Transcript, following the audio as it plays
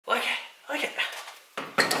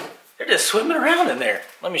just swimming around in there.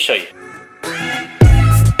 Let me show you.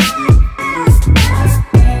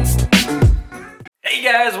 Hey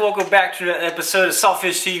guys, welcome back to another episode of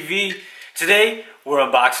Saltfish TV. Today, we're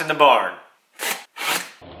unboxing the barn.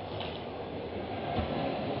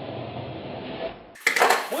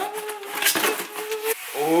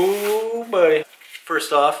 Oh buddy.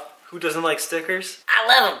 First off, who doesn't like stickers? I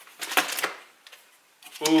love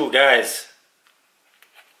them. Ooh guys.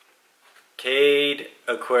 Cade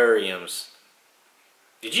aquariums.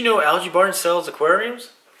 Did you know AlgaeBarn sells aquariums?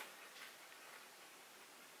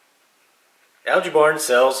 AlgaeBarn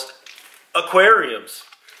sells aquariums.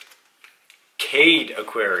 Cade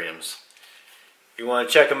aquariums. If you want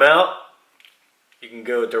to check them out, you can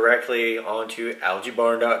go directly onto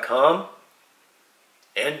AlgaeBarn.com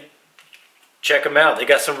and check them out. They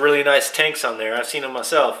got some really nice tanks on there. I've seen them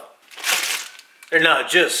myself. They're not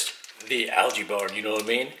just the AlgaeBarn, you know what I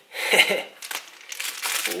mean?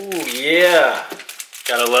 Ooh yeah.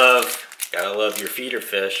 Gotta love your feeder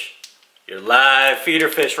fish. Your live feeder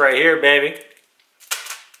fish right here, baby.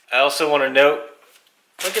 I also want to note,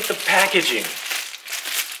 look at the packaging.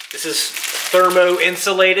 This is thermo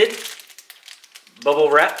insulated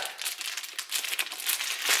bubble wrap.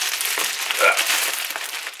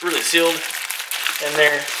 Really sealed in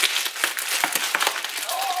there.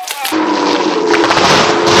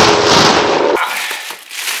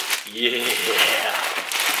 Yeah.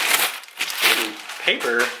 Ooh,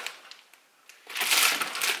 paper.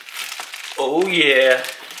 Oh yeah.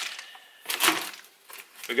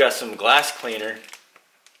 We got some glass cleaner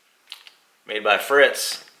made by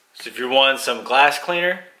Fritz. So if you want some glass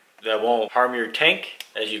cleaner that won't harm your tank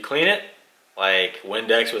as you clean it, like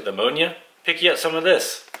Windex with ammonia, pick you up some of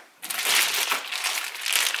this.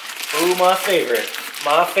 Ooh, my favorite.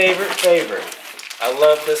 My favorite. I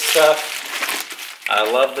love this stuff. I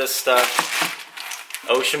love this stuff.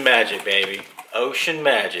 Ocean magic, baby. Ocean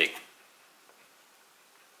magic.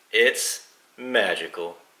 It's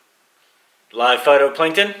magical. Live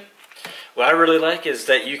phytoplankton. What I really like is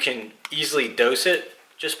that you can easily dose it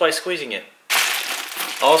just by squeezing it.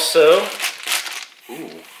 Also,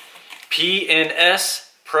 ooh,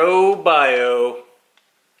 P&S Pro Bio.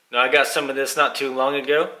 Now I got some of this not too long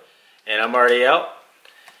ago, and I'm already out.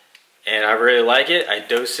 And I really like it. I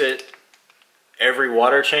dose it every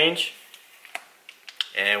water change.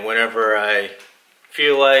 And whenever I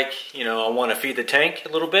feel like, you know, I want to feed the tank a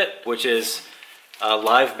little bit, which is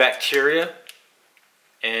live bacteria,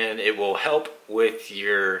 and it will help with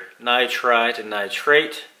your nitrite and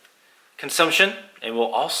nitrate consumption, and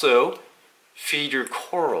will also feed your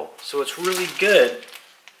coral. So it's really good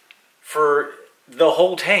for the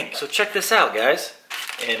whole tank. So check this out, guys.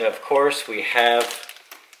 And of course we have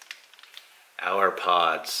our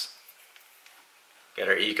pods. Got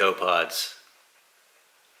our eco pods.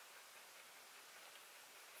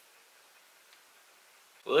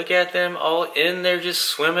 Look at them all in there just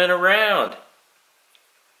swimming around.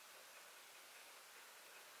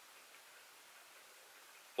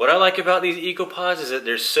 What I like about these eco pods is that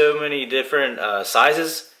there's so many different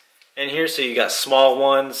sizes in here. So you got small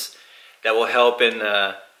ones that will help in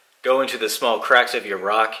go into the small cracks of your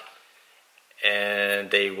rock,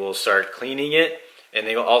 and they will start cleaning it, and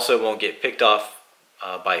they also won't get picked off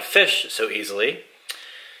by fish so easily.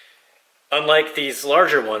 Unlike these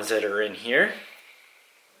larger ones that are in here,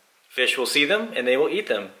 fish will see them and they will eat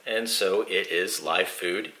them, and so it is live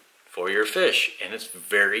food for your fish, and it's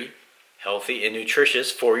very healthy and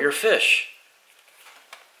nutritious for your fish.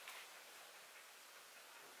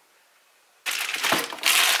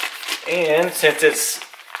 And since it's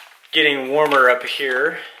getting warmer up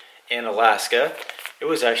here in Alaska, it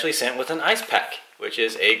was actually sent with an ice pack, which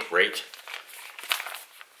is a great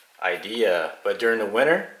idea. But during the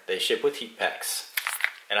winter, they ship with heat packs.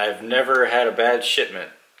 And I've never had a bad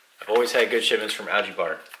shipment. I've always had good shipments from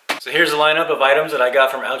AlgaeBarn. So here's a lineup of items that I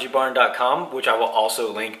got from AlgaeBarn.com, which I will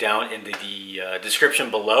also link down in the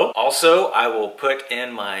description below. Also, I will put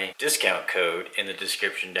in my discount code in the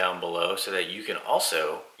description down below so that you can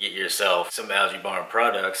also get yourself some AlgaeBarn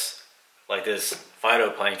products like this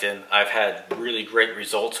phytoplankton. I've had really great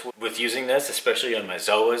results with using this, especially on my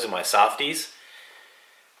zoas and my softies.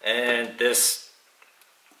 And this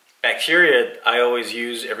bacteria I always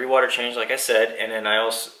use every water change, like I said, and then I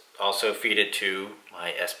also feed it to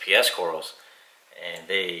my SPS corals, and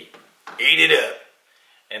they eat it up.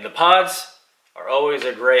 And the pods are always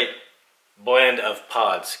a great blend of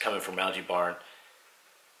pods coming from AlgaeBarn.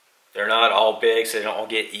 They're not all big, so they don't all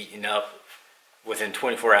get eaten up within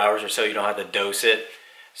 24 hours or so. You don't have to dose it.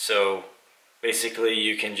 So basically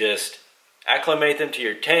you can just Acclimate them to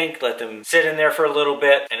your tank, let them sit in there for a little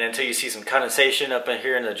bit, and until you see some condensation up in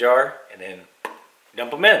here in the jar, and then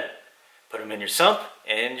dump them in. Put them in your sump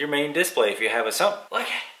and your main display if you have a sump. Look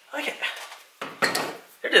at,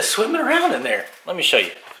 they're just swimming around in there. Let me show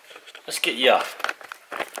you. Let's get you up.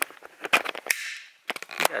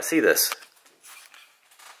 You gotta see this.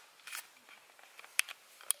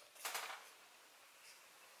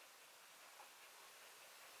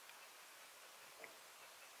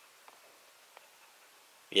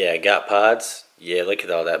 Yeah, got pods. Yeah, look at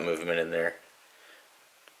all that movement in there.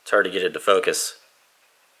 It's hard to get it to focus.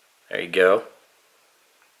 There you go.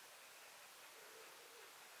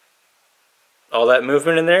 All that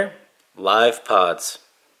movement in there, live pods.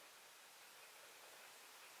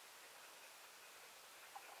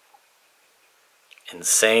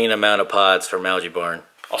 Insane amount of pods from AlgaeBarn.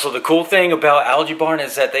 Also, the cool thing about AlgaeBarn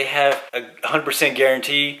is that they have a 100%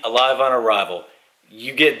 guarantee, alive on arrival.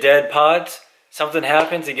 You get dead pods, something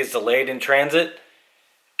happens, it gets delayed in transit.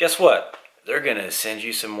 Guess what? They're gonna send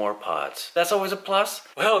you some more pods. That's always a plus.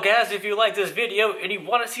 Well guys, if you like this video and you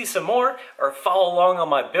wanna see some more or follow along on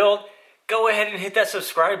my build, go ahead and hit that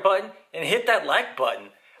subscribe button and hit that like button.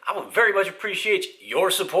 I would very much appreciate your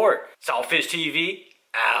support. Saltfish TV,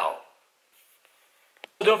 out.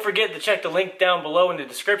 Don't forget to check the link down below in the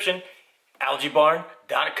description,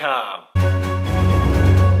 algaebarn.com.